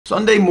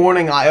Sunday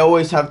morning, I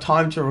always have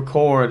time to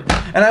record,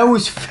 and I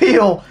always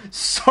feel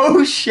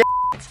so shit.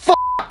 Fuck.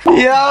 Yo!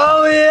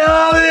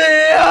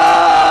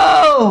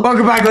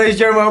 Welcome back, ladies and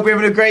gentlemen. I hope you're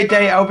having a great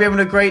day. I hope you're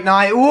having a great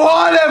night.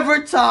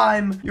 Whatever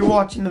time you're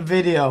watching the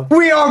video.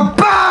 We are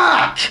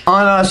back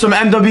on some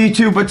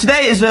MW2, but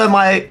today is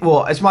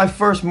it's my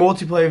first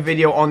multiplayer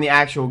video on the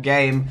actual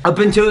game. Up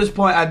until this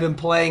point, I've been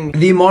playing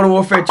the Modern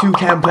Warfare 2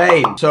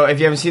 campaign. So if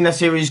you haven't seen that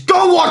series,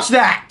 go watch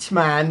that,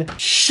 man.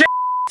 Shit.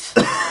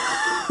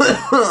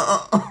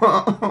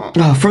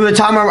 From the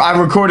time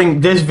I'm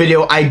recording this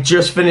video, I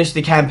just finished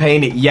the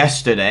campaign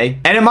yesterday.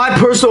 And in my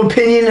personal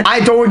opinion,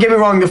 don't get me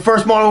wrong, the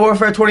first Modern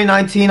Warfare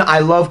 2019, I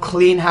love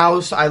Clean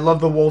House. I love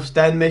the Wolf's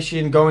Den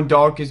mission. Going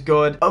Dark is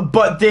good.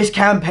 But this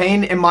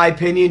campaign, in my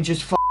opinion,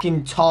 just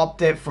fucking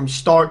topped it from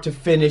start to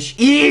finish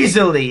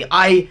easily.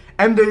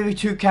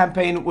 MW2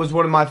 campaign was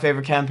one of my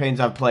favorite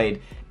campaigns I've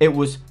played. It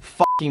was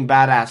fucking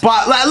badass.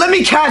 But let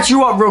me catch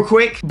you up real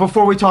quick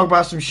before we talk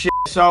about some shit.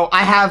 So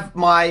I have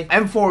my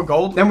M4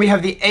 gold, then we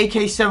have the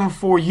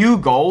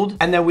AK-74U gold,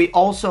 and then we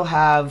also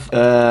have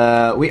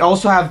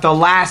the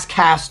last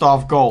cast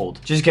off gold,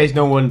 just in case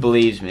no one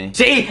believes me.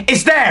 See,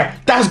 it's there.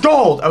 That's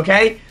gold,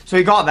 okay? So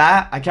we got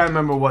that. I can't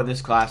remember what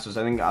this class was.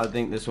 I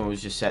think this one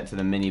was just set to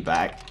the mini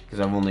back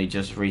because I've only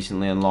just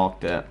recently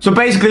unlocked it. So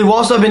basically,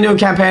 whilst I've been doing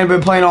campaign, I've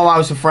been playing all out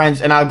with some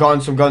friends, and I've gotten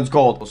some guns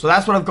gold. So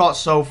that's what I've got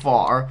so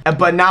far.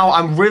 But now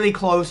I'm really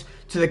close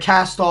to the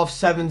cast-off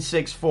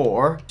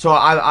 764. So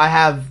I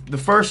have the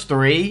first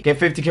 3, get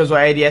 50 kills with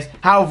ADS.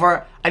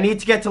 However, I need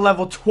to get to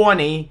level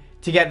 20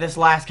 to get this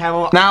last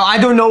camo. Now, I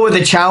don't know what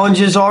the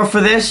challenges are for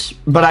this,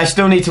 but I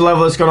still need to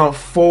level this gun up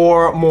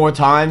 4 more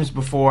times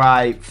before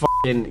I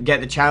fucking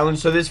get the challenge.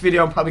 So this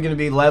video, I'm probably going to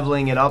be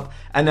leveling it up,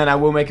 and then I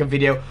will make a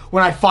video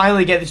when I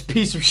finally get this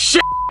piece of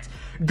shit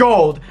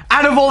gold.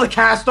 Out of all the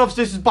cast-offs,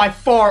 this is by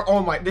far,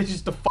 this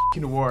is the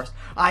fucking worst.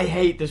 I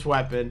hate this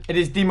weapon. It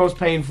is the most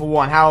painful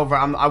one. However,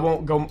 I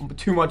won't go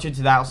too much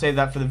into that. I'll save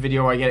that for the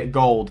video where I get it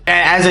gold.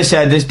 And as I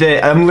said,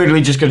 I'm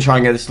literally just gonna try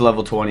and get this to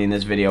level 20 in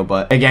this video.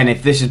 But again,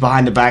 if this is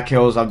behind the back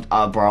kills,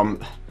 bro,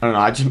 I don't know,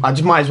 I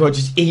just might as well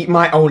just eat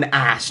my own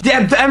ass. The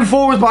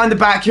M4 was behind the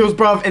back kills,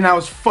 bruv, and that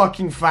was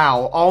fucking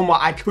foul. Oh my,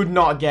 I could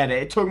not get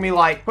it. It took me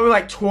probably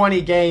like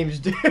 20 games,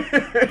 dude.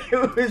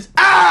 It was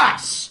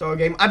ass! So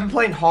game, I've been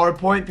playing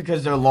hardpoint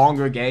because they're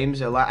longer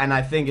games, and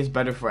I think it's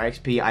better for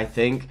XP, I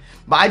think.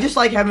 But I just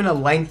like having a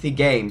lengthy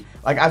game.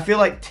 Like, I feel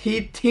like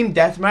team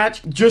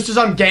deathmatch, just as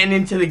I'm getting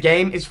into the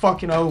game, it's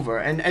fucking over.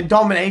 And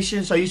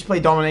domination, so I used to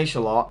play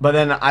domination a lot, but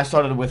then I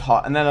started with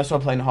and then I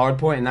started playing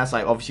hardpoint, and that's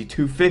like obviously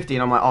 250,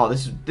 and I'm like, oh,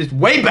 this is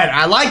way better.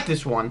 I like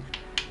this one.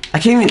 I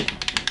can't even,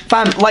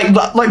 fam, like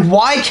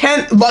why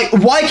can't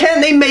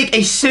they make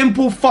a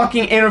simple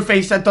fucking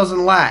interface that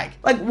doesn't lag?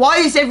 Like, why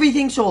is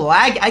everything so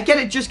lag? I get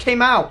it just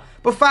came out.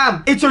 But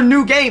fam, it's a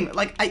new game.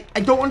 Like, I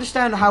don't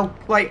understand how,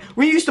 like,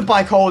 when you used to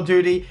buy Call of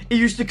Duty, it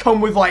used to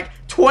come with, like,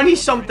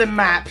 20-something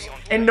maps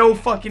and no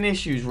fucking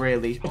issues,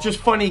 really. It's just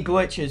funny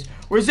glitches.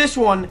 Whereas this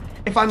one,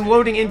 if I'm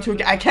loading into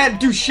it, I can't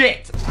do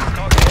shit.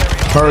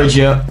 Purge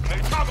ya.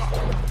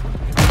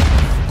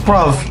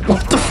 Bruv,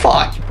 what the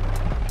fuck?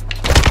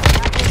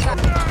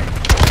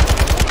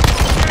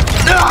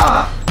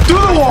 Ah!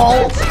 Through the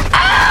wall!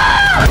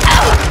 Ah!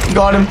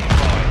 Got him.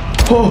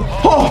 Oh!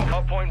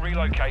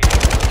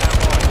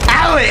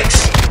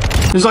 Alex!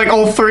 There's like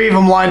all 3 of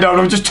them lined up.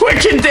 I'm just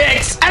twitching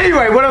dicks.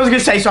 Anyway, what I was gonna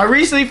say. So I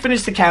recently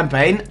finished the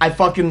campaign. I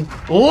fucking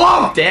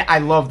loved it. I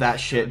love that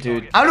shit,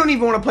 dude. I don't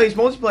even want to play this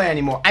multiplayer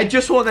anymore. I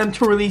just want them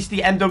to release the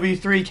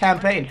MW3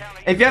 campaign.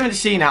 If you haven't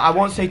seen it, I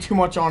won't say too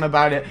much on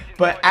about it.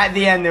 But at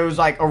the end, there was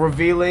like a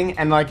revealing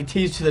and like a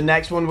tease to the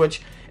next one,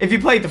 which, if you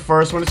played the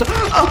first one, it's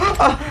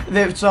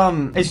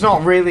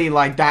not really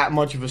like that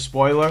much of a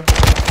spoiler.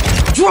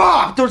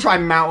 Don't try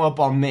and mount up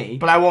on me.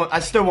 But I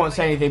still won't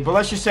say anything. But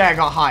let's just say I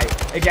got hype.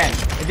 Again,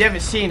 if you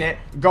haven't seen it,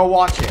 go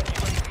watch it.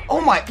 Oh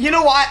my, you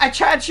know what? I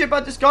chatted shit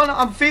about this gun.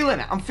 I'm feeling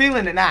it. I'm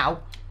feeling it now.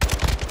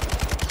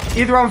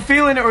 Either I'm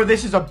feeling it or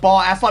this is a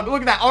bot ass. Like,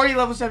 look at that. Already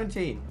level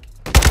 17.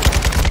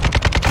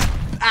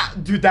 Ah,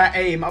 dude, that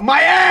aim.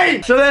 My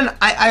aim! So then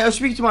I was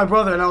speaking to my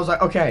brother and I was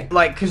like, okay,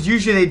 like, because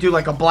usually they do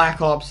like a Black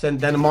Ops,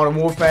 then a Modern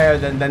Warfare,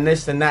 then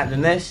this, then that,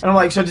 then this. And I'm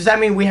like, so does that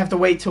mean we have to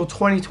wait till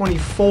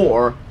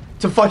 2024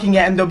 to fucking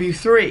get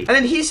MW3? And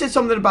then he said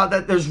something about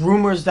that there's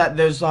rumors that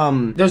there's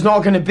not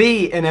gonna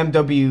be an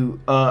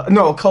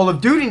Call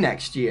of Duty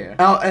next year.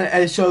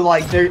 And so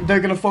like they're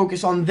gonna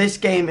focus on this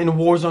game in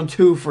Warzone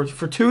 2 for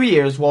 2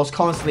 years whilst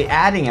constantly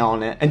adding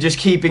on it and just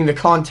keeping the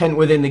content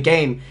within the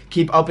game,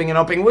 keep upping and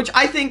upping, which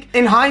I think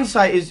in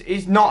hindsight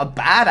is not a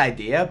bad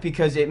idea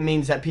because it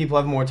means that people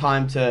have more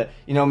time to,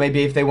 you know,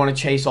 maybe if they want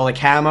to chase all the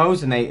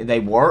camos and they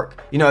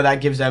work, you know,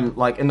 that gives them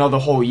like another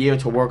whole year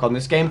to work on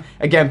this game.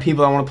 Again,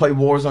 people that want to play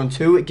Warzone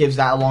 2, it gives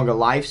that a longer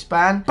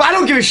lifespan. But I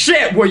don't give a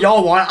shit what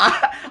y'all want.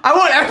 I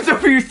want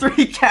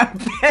MW3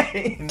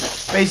 campaign.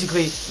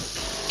 Basically,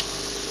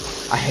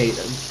 I hate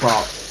it,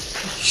 bro.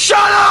 Shut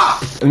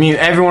up! I mean,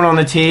 everyone on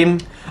the team,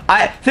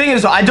 Thing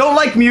is, I don't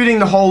like muting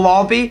the whole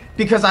lobby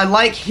because I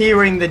like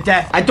hearing the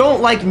death. I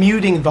don't like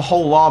muting the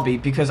whole lobby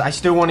because I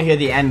still want to hear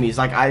the enemies.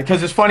 Like,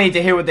 because it's funny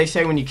to hear what they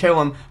say when you kill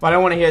them, but I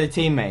don't want to hear the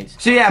teammates.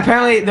 So yeah,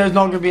 apparently there's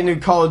not going to be a new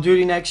Call of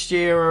Duty next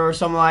year or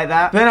something like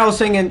that. But then I was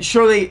thinking,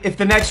 surely if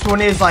the next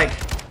one is like...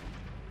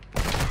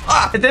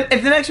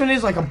 if the next one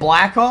is like a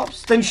Black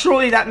Ops, then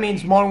surely that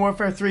means Modern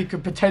Warfare 3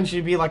 could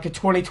potentially be like a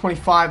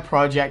 2025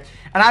 project.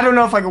 And I don't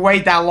know if I could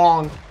wait that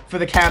long for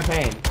the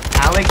campaign.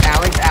 Alex,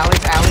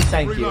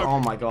 thank you. Oh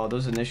my god,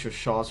 those initial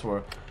shots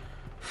were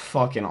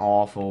fucking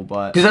awful,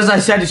 but because as I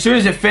said, as soon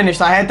as it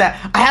finished, I had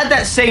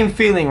that same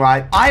feeling,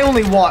 right? I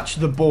only watched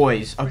The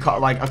Boys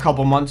like a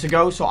couple months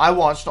ago, so I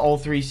watched all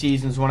 3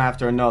 seasons one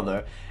after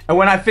another. And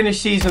when I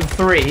finished season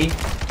 3,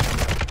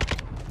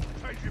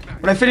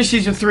 of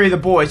The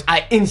Boys,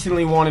 I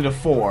instantly wanted a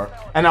 4.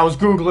 And I was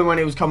Googling when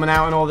it was coming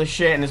out and all this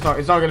shit, and it's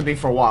not gonna be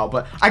for a while.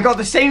 But I got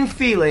the same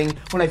feeling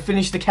when I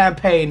finished the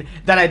campaign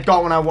that I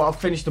got when I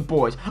finished The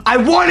Boys. I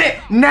want it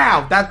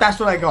now! That's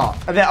what I got.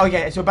 And then,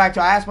 okay, so back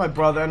to, I asked my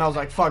brother, and I was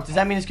like, fuck, does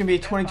that mean it's gonna be a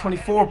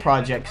 2024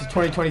 project? Because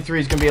 2023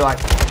 is gonna be like...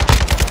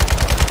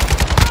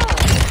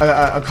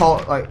 a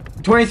call, like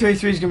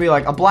 2033 is gonna be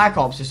like a Black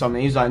Ops or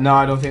something. He's like, no,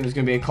 I don't think there's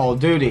gonna be a Call of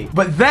Duty.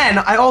 But then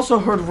I also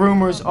heard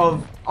rumors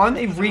of, aren't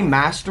they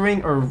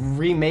remastering or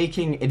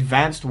remaking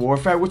Advanced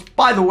Warfare? Which,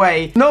 by the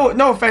way, no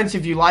offense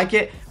if you like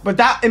it, but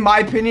that, in my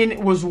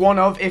opinion, was one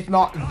of, if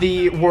not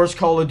the worst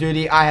Call of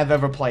Duty I have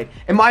ever played.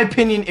 In my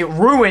opinion, it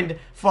ruined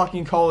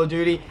fucking Call of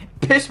Duty.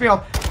 Pissed me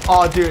off.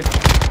 Oh, dude.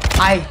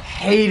 I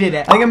hated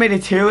it. I think I made a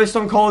tier list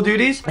on Call of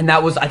Duties, and I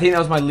think that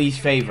was my least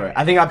favorite.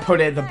 I think I put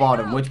it at the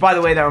bottom, which, by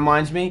the way, that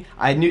reminds me,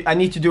 I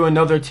need to do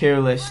another tier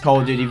list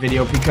Call of Duty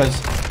video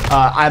because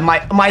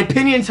my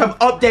opinions have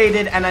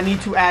updated, and I need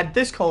to add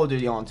this Call of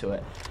Duty onto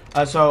it.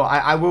 So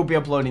I will be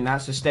uploading that,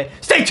 so stay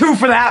tuned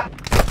for that,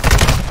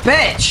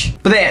 bitch.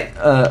 But then,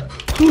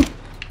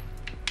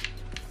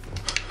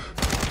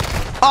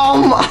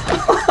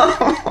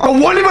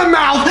 one in my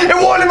mouth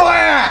and one in my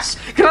ass.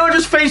 Can I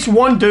just face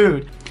one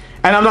dude?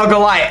 And I'm not gonna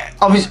lie,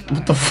 obviously,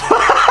 what the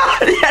fuck?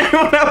 Did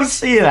anyone else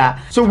see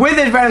that? So with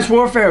Advanced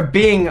Warfare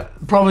being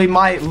probably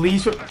my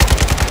least...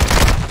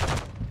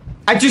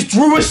 I just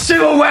drew a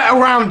silhouette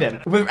around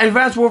him. With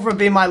Advanced Warfare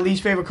being my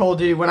least favorite Call of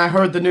Duty, when I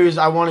heard the news,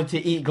 I wanted to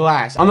eat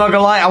glass. I'm not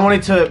gonna lie, I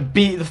wanted to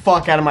beat the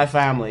fuck out of my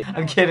family.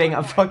 I'm kidding,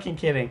 I'm fucking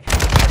kidding. Come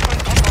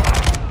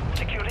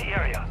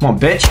on,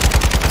 bitch.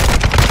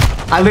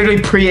 I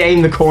literally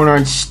pre-aimed the corner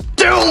and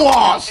still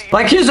lost.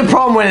 Like, here's the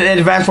problem with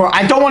Advanced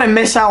Warfare. I don't want to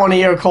miss out on a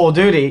year of Call of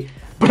Duty,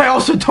 but I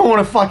also don't want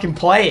to fucking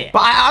play it.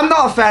 But I'm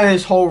not a fan of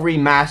this whole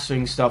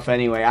remastering stuff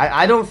anyway.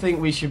 I don't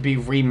think we should be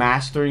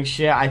remastering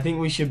shit. I just think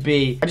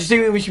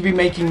we should be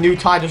making new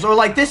titles. Or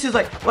like, this is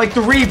like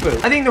the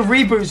reboot. I think the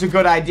reboot is a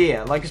good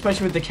idea. Like,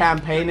 especially with the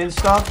campaign and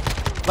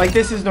stuff. Like,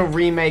 this is the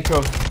remake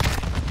of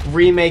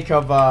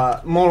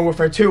Modern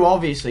Warfare 2,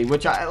 obviously,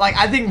 which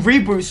I think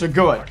reboots are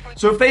good.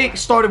 So if they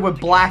started with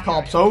Black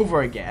Ops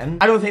over again,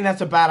 I don't think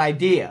that's a bad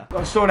idea.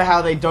 Sort of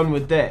how they done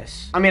with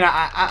this. I mean,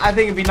 I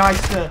think it'd be nice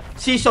to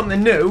see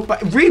something new, but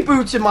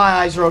reboots in my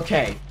eyes are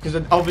okay,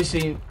 because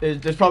obviously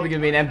there's probably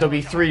gonna be an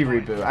MW3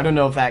 reboot. I don't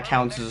know if that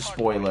counts as a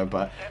spoiler,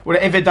 but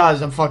if it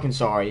does, I'm fucking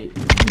sorry.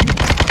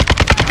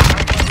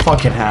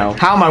 Fucking hell.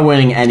 How am I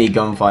winning any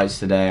gunfights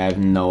today? I have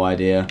no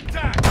idea.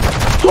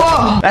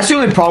 Whoa! That's the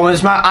only problem with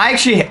this map. I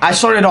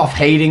started off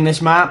hating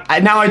this map.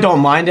 Now I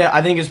don't mind it.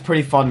 I think it's a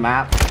pretty fun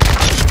map.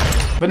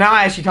 But now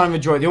I actually kind of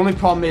enjoy it. The only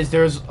problem is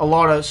there's a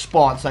lot of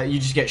spots that you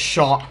just get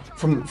shot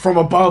from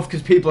above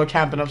because people are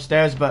camping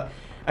upstairs. But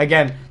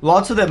again,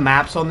 lots of the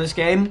maps on this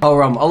game a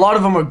lot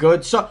of them are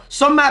good. So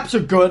some maps are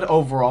good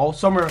overall.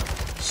 Some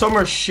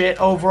are shit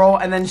overall,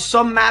 and then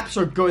some maps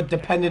are good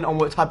depending on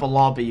what type of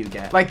lobby you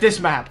get. Like this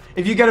map.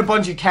 If you get a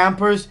bunch of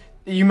campers,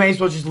 you may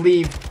as well just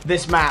leave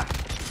this map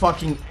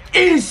fucking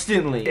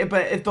instantly.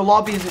 But if the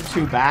lobby isn't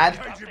too bad,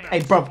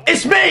 hey bro,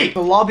 it's me! If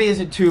the lobby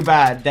isn't too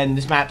bad, then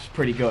this map's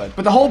pretty good.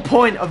 But the whole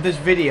point of this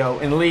video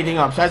and leading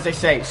up, so as they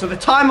say, so the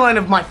timeline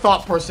of my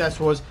thought process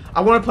was,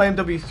 I want to play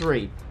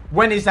MW3.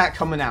 When is that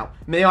coming out?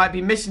 They might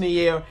be missing a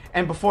year,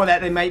 and before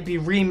that, they might be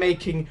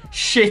remaking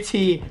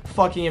shitty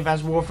fucking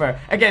Advanced Warfare.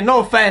 Again,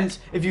 no offense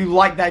if you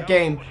like that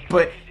game,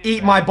 but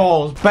eat my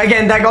balls. But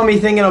again, that got me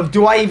thinking of,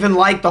 do I even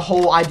like the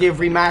whole idea of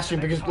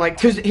remastering?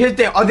 Because here's the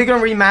thing, are they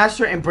gonna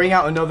remaster it and bring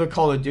out another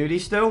Call of Duty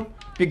still?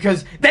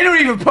 Because they don't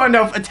even put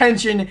enough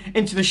attention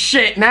into the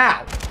shit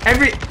now.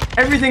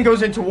 Everything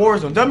goes into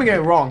Warzone. Don't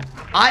get me wrong.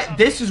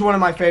 This is one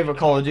of my favorite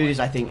Call of Duties,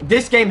 I think.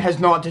 This game has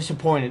not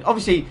disappointed.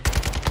 Obviously,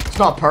 it's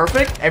not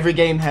perfect. Every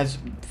game has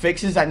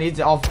fixes that needs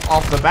it off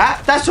the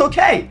bat. That's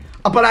okay.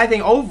 But I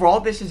think overall,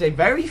 this is a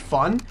very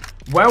fun,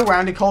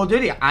 well-rounded Call of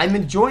Duty. I'm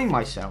enjoying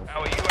myself.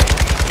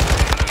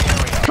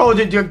 Call of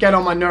Duty get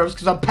on my nerves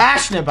because I'm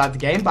passionate about the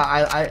game,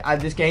 but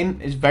this game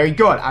is very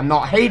good. I'm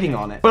not hating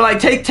on it. But like,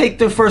 take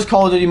the first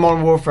Call of Duty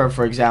Modern Warfare,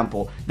 for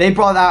example. They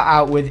brought that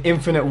out with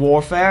Infinite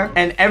Warfare,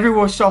 and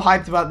everyone was so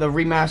hyped about the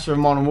remaster of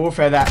Modern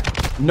Warfare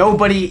that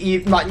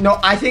Nobody, like, no,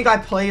 I think I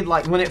played,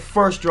 like, when it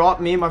first dropped,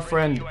 me and my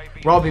friend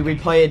Robbie, we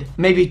played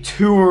maybe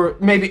 2 or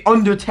maybe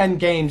under 10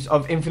 games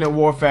of Infinite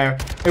Warfare,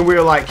 and we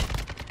were like,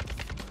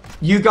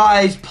 you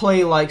guys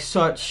play like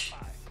such,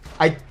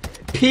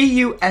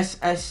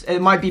 P-U-S-S, it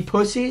might be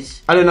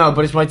pussies? I don't know,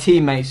 but it's my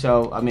teammate,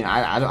 so, I mean,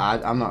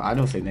 I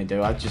don't think they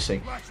do. I just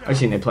think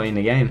they're playing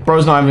the game.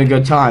 Bro's not having a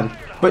good time.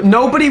 But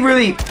nobody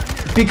really,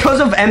 because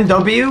of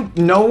MW,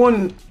 no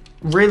one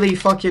really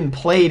fucking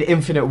played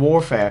Infinite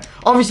Warfare.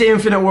 Obviously,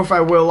 Infinite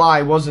Warfare Will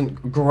Lie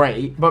wasn't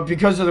great, but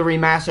because of the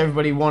remaster,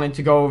 everybody wanted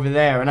to go over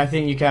there, and I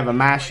think you can have a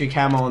mastery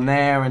camo in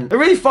there, and they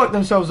really fucked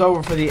themselves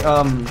over for the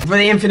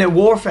Infinite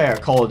Warfare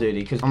Call of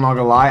Duty, because I'm not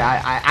gonna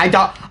lie,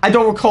 I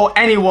don't recall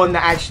anyone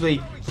that actually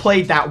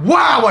played that.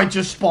 Wow, I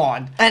just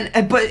spawned.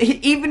 But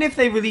even if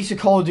they release a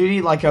Call of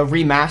Duty, like a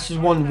remastered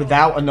one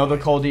without another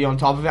Call of Duty on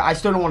top of it, I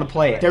still don't want to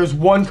play it. There's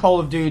one Call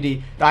of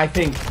Duty that I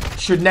think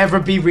should never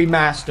be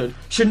remastered,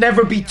 should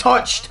never be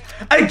touched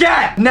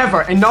again,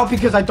 never. And not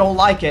because I don't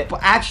like it, but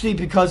actually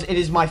because it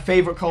is my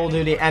favorite Call of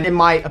Duty, and in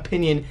my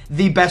opinion,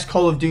 the best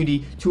Call of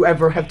Duty to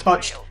ever have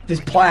touched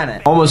this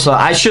planet. Almost,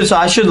 I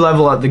should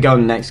level up the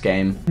gun next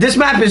game. This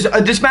map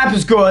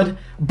is good,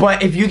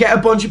 but if you get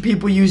a bunch of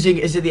people using,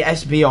 is it the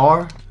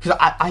SBR? Because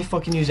I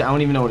fucking use it. I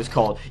don't even know what it's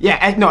called.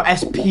 Yeah, no,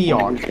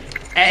 SPR.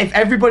 If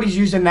everybody's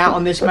using that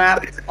on this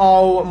map,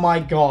 oh my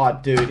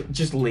god, dude,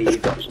 just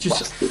leave.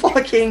 Just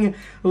fucking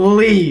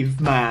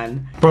leave,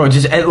 man. Bro,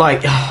 just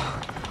like,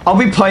 I'll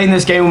be playing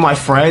this game with my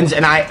friends,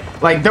 and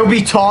they'll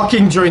be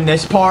talking during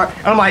this part,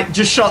 and I'm like,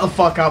 just shut the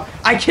fuck up.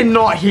 I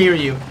cannot hear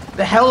you.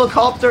 The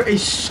helicopter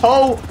is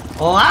so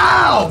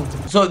loud.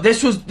 So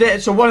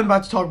so what I'm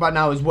about to talk about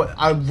now is what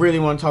I really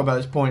want to talk about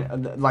at this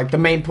point, like the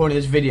main point of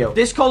this video.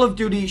 This Call of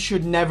Duty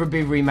should never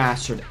be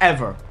remastered,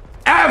 ever.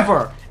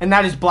 Ever! And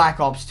that is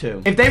Black Ops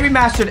 2. If they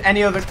remastered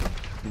any other...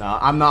 No,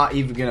 I'm not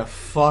even gonna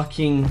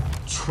fucking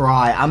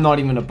try. I'm not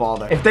even gonna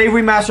bother. If they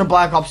remaster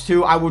Black Ops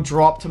 2, I will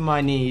drop to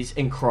my knees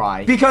and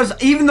cry. Because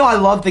even though I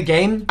love the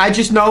game, I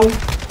just know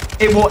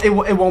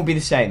it won't be the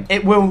same.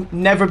 It will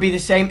never be the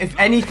same. If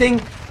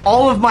anything,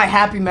 all of my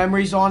happy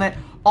memories on it,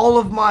 all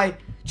of my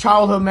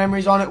childhood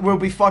memories on it will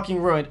be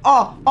fucking ruined.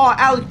 Oh,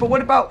 Alex, but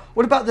what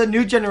about the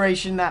new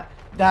generation that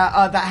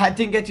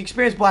didn't get to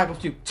experience Black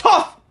Ops 2?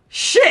 Tough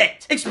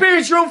shit!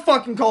 Experience your own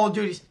fucking Call of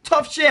Duties.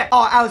 Tough shit.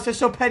 Oh, Alex, that's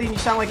so petty and you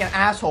sound like an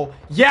asshole.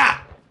 Yeah,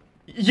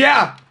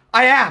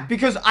 I am.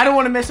 Because I don't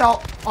want to miss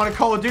out on a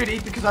Call of Duty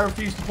because I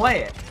refuse to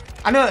play it.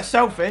 I know that's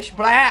selfish,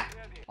 but I am.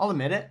 I'll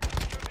admit it.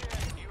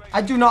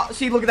 I do not...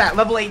 See, look at that.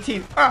 Level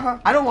 18.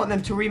 I don't want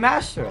them to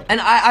remaster it. And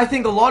I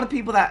think a lot of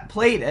people that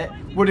played it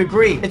would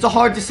agree. It's a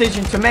hard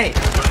decision to make.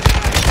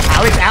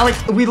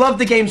 Alex, we love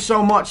the game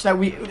so much that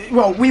we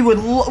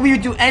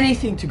would do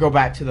anything to go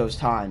back to those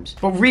times.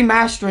 But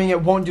remastering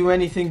it won't do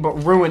anything but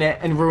ruin it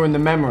and ruin the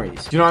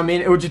memories. Do you know what I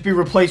mean? It would just be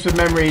replaced with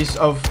memories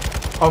of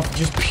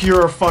just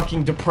pure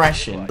fucking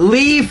depression.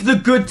 Leave the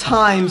good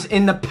times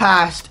in the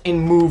past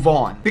and move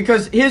on.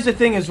 Because here's the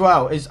thing as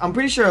well, is I'm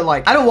pretty sure,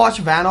 like, I don't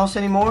watch Vanos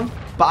anymore,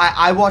 but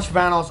I watch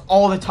Vanos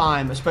all the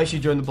time, especially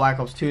during the Black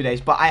Ops 2 days.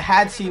 But I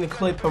had seen a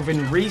clip of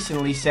him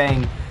recently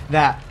saying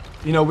that,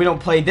 you know, we don't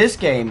play this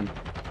game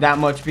that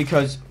much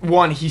because,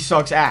 one, he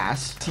sucks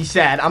ass. He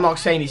said, I'm not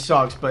saying he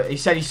sucks, but he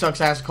said he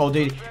sucks ass at Call of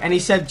Duty. And he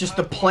said just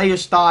the player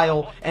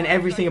style and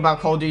everything about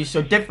Call of Duty is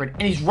so different.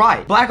 And he's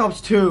right. Black Ops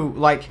 2,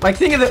 like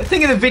think of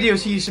the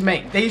videos he used to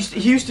make. He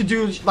used to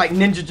do like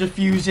ninja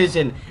diffuses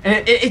and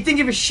it didn't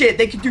give a shit.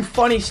 They could do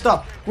funny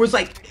stuff. Whereas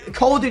like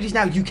Call of Duty's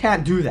now, you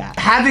can't do that.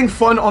 Having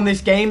fun on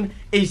this game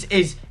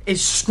is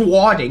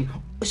squatting,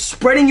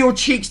 spreading your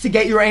cheeks to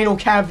get your anal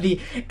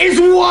cavity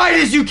as wide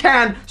as you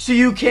can so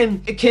you can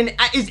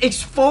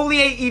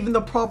exfoliate, even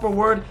the proper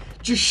word,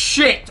 just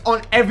shit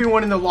on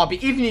everyone in the lobby,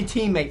 even your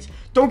teammates.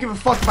 Don't give a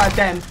fuck about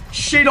them.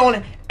 Shit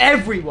on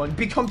everyone.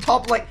 Become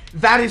top. Like,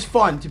 that is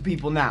fun to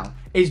people now,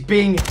 is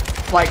being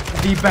like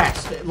the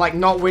best, like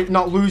not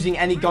losing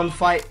any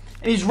gunfight.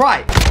 And he's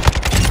right.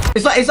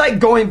 It's like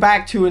going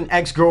back to an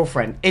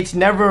ex-girlfriend. It's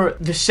never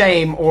the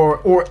same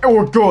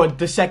or good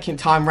the second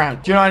time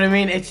round. Do you know what I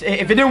mean? If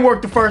it didn't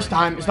work the first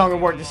time, it's not gonna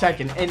work the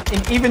second.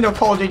 And even though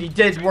Call of Duty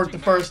did work the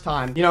first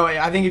time, you know,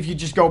 I think if you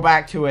just go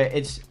back to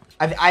it,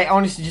 I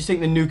honestly just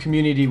think the new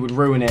community would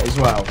ruin it as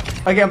well.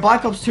 Again,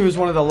 Black Ops 2 is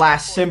one of the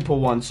last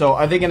simple ones. So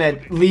are they gonna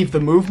leave the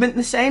movement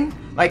the same?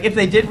 Like, if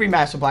they did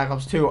remaster Black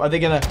Ops 2, are they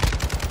gonna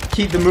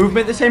keep the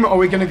movement the same, or are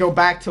we gonna go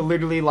back to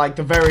literally like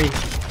the very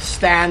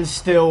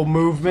standstill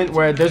movement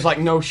where there's like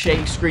no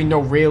shake screen, no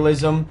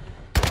realism?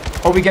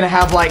 Are we gonna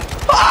have like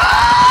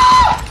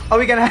are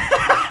we gonna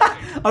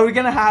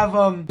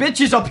have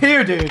bitches up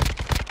here, dude?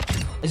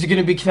 Is it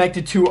gonna be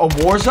connected to a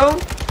war zone?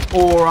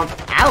 Or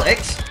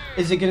Alex,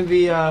 is it gonna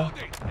be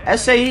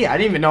SAE? I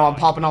didn't even know I'm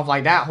popping off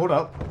like that. Hold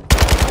up.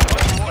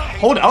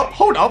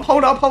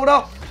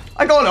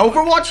 I got an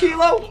Overwatch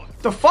helo?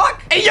 The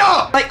fuck? Hey,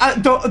 yo! Like,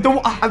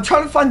 I'm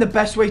trying to find the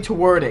best way to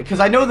word it, because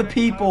I know the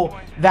people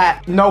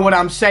that know what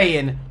I'm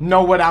saying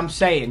know what I'm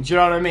saying. Do you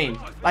know what I mean?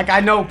 Like, I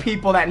know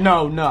people that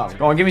know.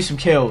 Go on, give me some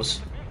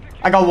kills.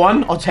 I got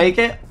one. I'll take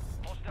it.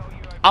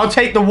 I'll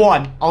take the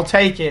 1. I'll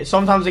take it.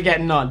 Sometimes I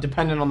get none,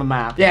 depending on the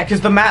map. Yeah,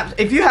 because the map,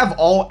 if you have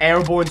all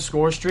airborne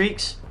score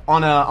streaks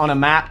on a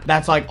map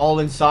that's like all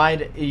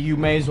inside, you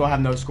may as well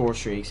have no score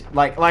streaks.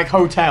 Like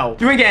Hotel.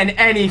 You ain't getting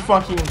any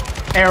fucking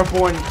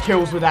airborne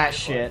kills with that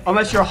shit.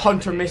 Unless you're a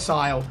hunter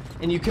missile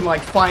and you can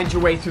like find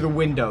your way through the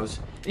windows.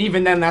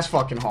 Even then, that's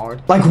fucking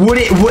hard. Like,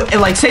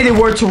 like, say they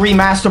were to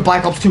remaster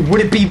Black Ops 2,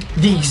 would it be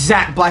the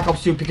exact Black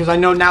Ops 2? Because I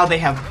know now they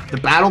have the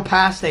Battle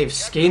Pass, they have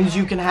skins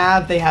you can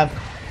have, they have,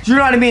 do you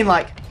know what I mean?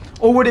 Like,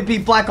 or would it be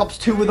Black Ops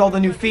 2 with all the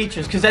new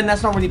features? Because then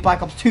that's not really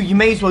Black Ops 2. You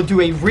may as well do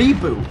a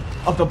reboot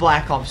of the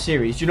Black Ops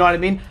series. Do you know what I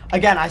mean?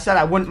 Again, I said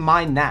I wouldn't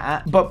mind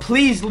that. But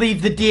please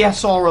leave the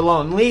DSR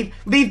alone. Leave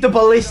the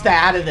Ballista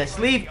out of this.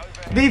 Leave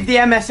the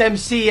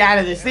MSMC out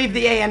of this. Leave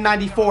the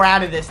AN-94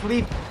 out of this. Do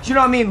you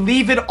know what I mean?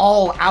 Leave it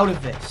all out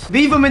of this.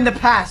 Leave them in the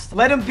past.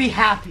 Let them be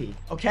happy,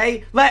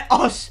 okay? Let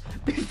us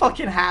be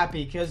fucking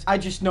happy, because I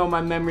just know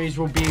my memories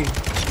will be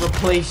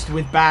replaced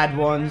with bad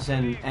ones,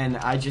 and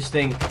I just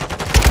think...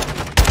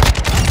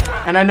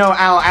 And I know,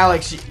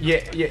 Alex,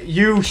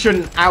 you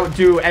shouldn't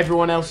outdo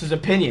everyone else's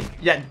opinion.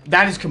 Yeah,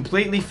 that is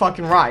completely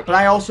fucking right. But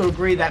I also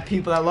agree that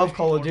people that love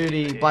Call of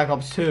Duty Black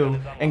Ops 2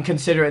 and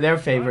consider it their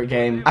favorite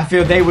game, I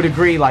feel they would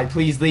agree, like,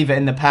 please leave it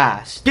in the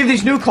past. Give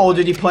these new Call of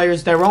Duty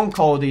players their own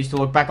Call of Duties to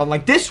look back on,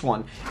 like this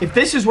one. If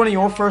this is one of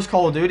your first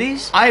Call of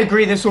Duties, I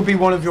agree this will be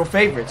one of your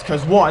favorites.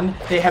 Because, one,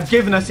 they have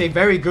given us a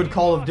very good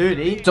Call of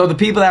Duty. So the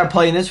people that are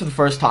playing this for the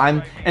first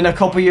time, in a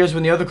couple years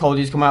when the other Call of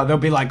Duties come out, they'll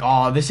be like,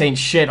 oh, this ain't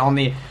shit on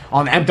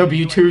MW2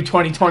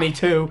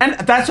 2022, and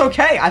that's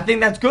okay. I think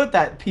that's good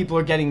that people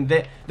are getting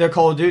their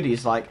Call of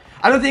Duties. Like,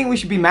 I don't think we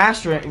should be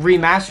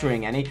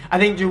remastering any. I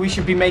think we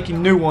should be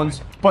making new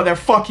ones, but they're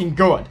fucking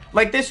good.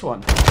 Like this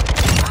one.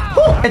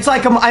 It's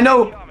like, I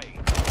know.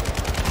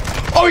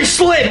 Oh, he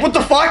slid. What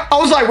the fuck? I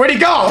was like, where'd he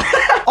go?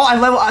 Oh, I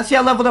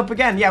leveled up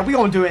again. Yeah, we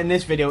gonna do it in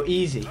this video,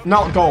 easy.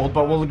 Not gold,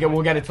 but we'll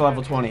get it to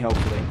level 20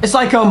 hopefully. It's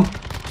like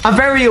I'm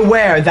very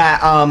aware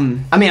that, I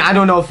mean, I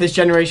don't know if this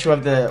generation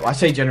of I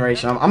say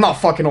generation, I'm not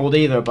fucking old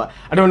either, but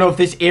I don't know if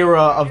this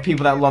era of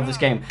people that love this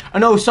game. I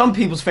know some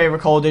people's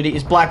favorite Call of Duty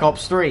is Black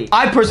Ops 3.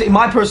 In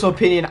my personal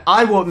opinion,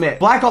 I will admit,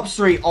 Black Ops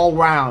 3 all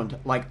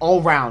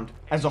round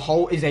as a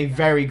whole is a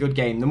very good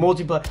game. The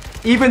multiplayer,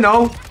 even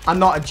though I'm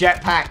not a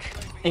jetpack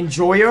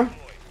enjoyer,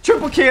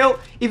 triple kill,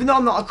 even though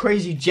I'm not a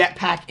crazy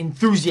jetpack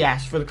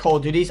enthusiast for the Call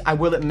of Duties, I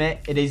will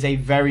admit it is a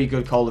very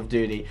good Call of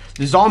Duty.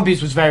 The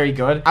zombies was very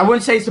good. I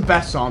wouldn't say it's the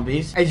best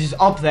zombies. It's just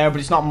up there, but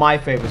it's not my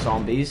favorite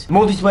zombies.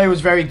 Multiplayer was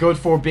very good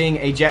for being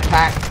a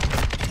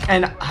jetpack.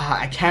 And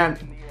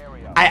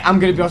I'm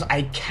gonna be honest,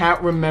 I can't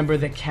remember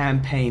the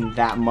campaign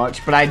that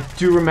much, but I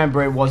do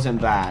remember it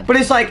wasn't bad. But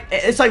it's like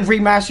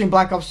remastering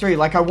Black Ops 3.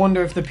 Like, I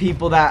wonder if the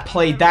people that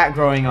played that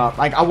growing up,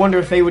 like, I wonder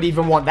if they would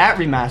even want that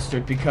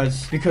remastered,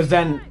 because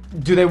then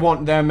do they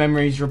want their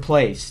memories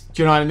replaced?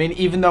 Do you know what I mean?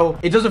 Even though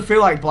it doesn't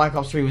feel like Black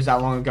Ops 3 was that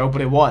long ago,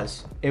 but it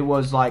was. It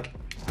was like,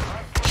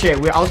 shit,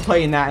 I was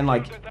playing that in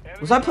like,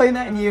 was I playing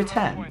that in year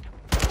 10?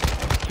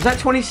 Was that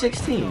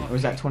 2016 or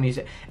was that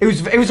 20?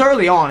 It was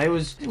early on.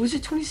 Was it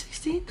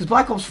 2016? Because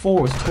Black Ops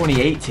 4 was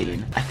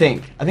 2018. I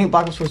think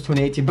Black Ops 4 was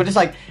 2018. But it's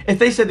like, if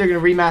they said they're gonna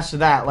remaster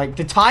that, like,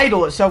 the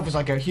title itself was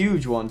like a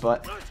huge one.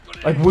 But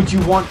like, would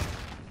you want?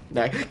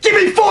 Like, give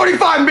me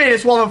 45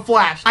 minutes while I'm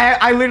flashed.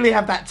 I literally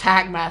have that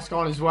tac mask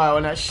on as well,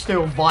 and that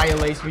still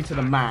violates me to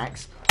the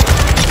max.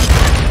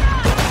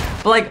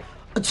 But like,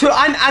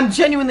 I'm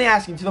genuinely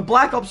asking, to the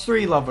Black Ops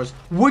 3 lovers,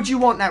 would you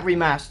want that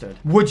remastered?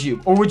 Would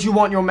you? Or would you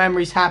want your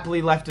memories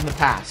happily left in the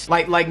past?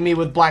 Like me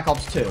with Black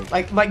Ops 2.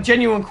 Like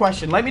genuine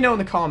question. Let me know in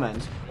the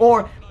comments.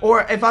 Or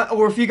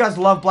if you guys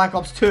love Black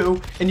Ops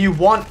 2 and you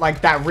want like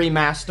that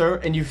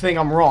remaster and you think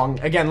I'm wrong,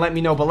 again, let me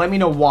know, but let me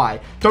know why.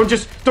 Don't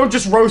just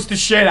roast the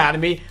shit out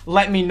of me.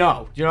 Let me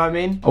know. Do you know what I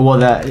mean? Oh,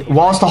 well,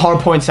 whilst the hard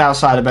point's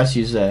outside, I best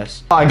use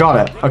this. Oh, I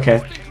got it.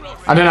 Okay.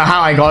 I don't know how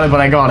I got it, but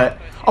I got it.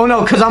 Oh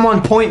no, because I'm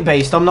on point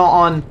based. I'm not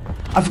on...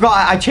 I forgot,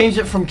 I changed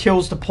it from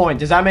kills to point.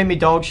 Does that make me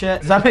dog shit?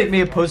 Does that make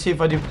me a pussy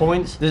if I do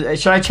points?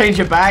 Should I change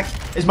it back?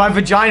 Is my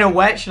vagina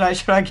wet? Should I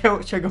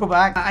go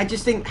back? I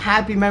just think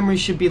happy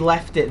memories should be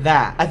left at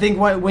that. I think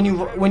when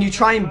you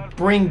try and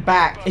bring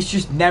back, it's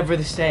just never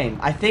the same.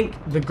 I think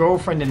the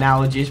girlfriend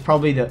analogy is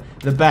probably the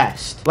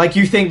best. Like,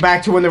 you think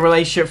back to when the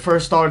relationship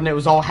first started and it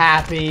was all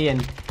happy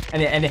and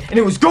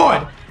it was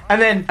good. And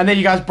then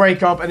you guys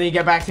break up, and then you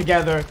get back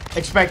together,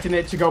 expecting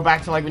it to go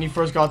back to like when you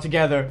first got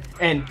together,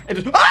 and it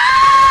just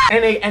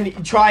and you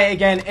try it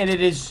again, and it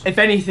is, if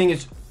anything,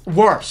 it's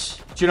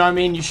worse. Do you know what I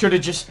mean? You should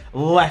have just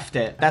left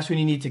it. That's when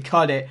you need to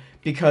cut it,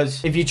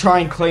 because if you try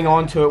and cling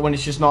on to it when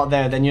it's just not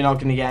there, then you're not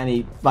gonna get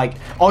any, like,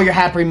 all your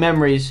happy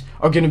memories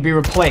are gonna be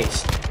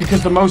replaced,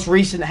 because the most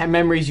recent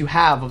memories you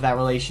have of that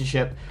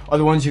relationship are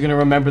the ones you're gonna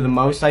remember the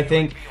most, I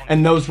think,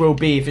 and those will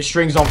be, if it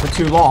strings on for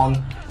too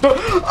long,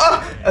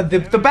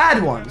 the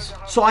bad ones.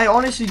 So I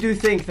honestly do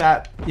think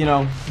that, you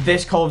know,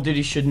 this Call of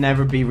Duty should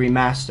never be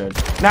remastered.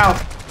 Now,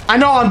 I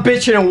know I'm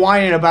bitching and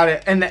whining about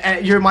it,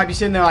 and you might be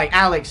sitting there like,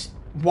 Alex,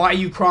 why are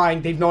you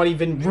crying? They've not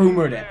even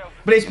rumored it.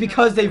 But it's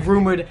because they've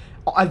rumored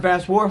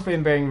Advanced Warfare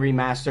being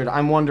remastered,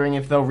 I'm wondering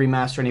if they'll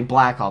remaster any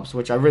Black Ops,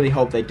 which I really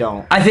hope they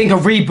don't. I think a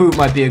reboot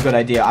might be a good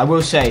idea. I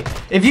will say,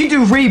 if you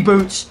do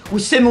reboots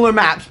with similar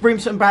maps, bring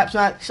some maps,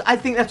 I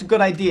think that's a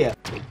good idea.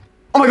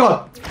 Oh my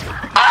god.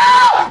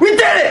 Ah! We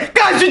did it!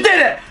 Guys, we did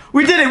it!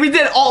 We did it, we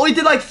did it. Oh, we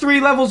did like 3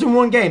 levels in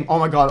 1 game. Oh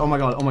my god, oh my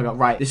god, oh my god.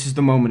 Right, this is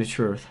the moment of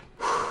truth.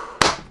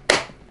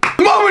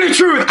 Moment of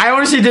truth! I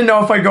honestly didn't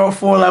know if I'd go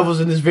 4 levels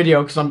in this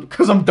video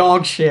because I'm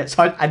dog shit,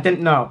 so I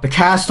didn't know. The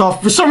cast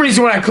off, for some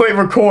reason when I clicked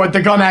record,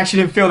 the gun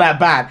actually didn't feel that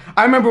bad.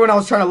 I remember when I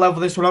was trying to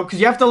level this one up, because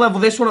you have to level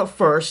this one up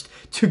first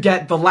to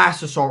get the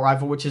last assault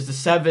rifle, which is the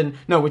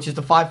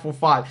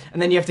 5.45,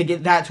 and then you have to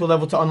get that to a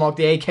level to unlock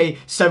the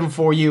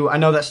AK-74U. I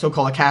know that's still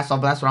called a cast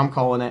off, but that's what I'm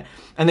calling it.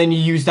 And then you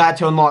use that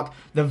to unlock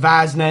the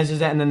Vaznes,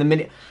 and then the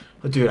mini.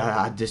 Oh, dude,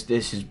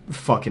 this is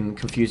fucking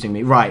confusing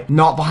me. Right,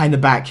 not behind the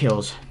back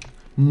kills.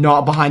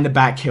 Not behind the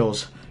back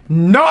kills.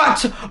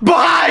 Not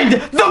behind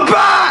the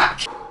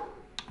back!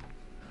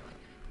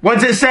 What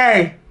does it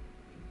say?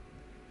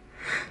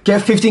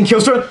 Get 15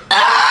 kills for...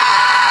 Ah!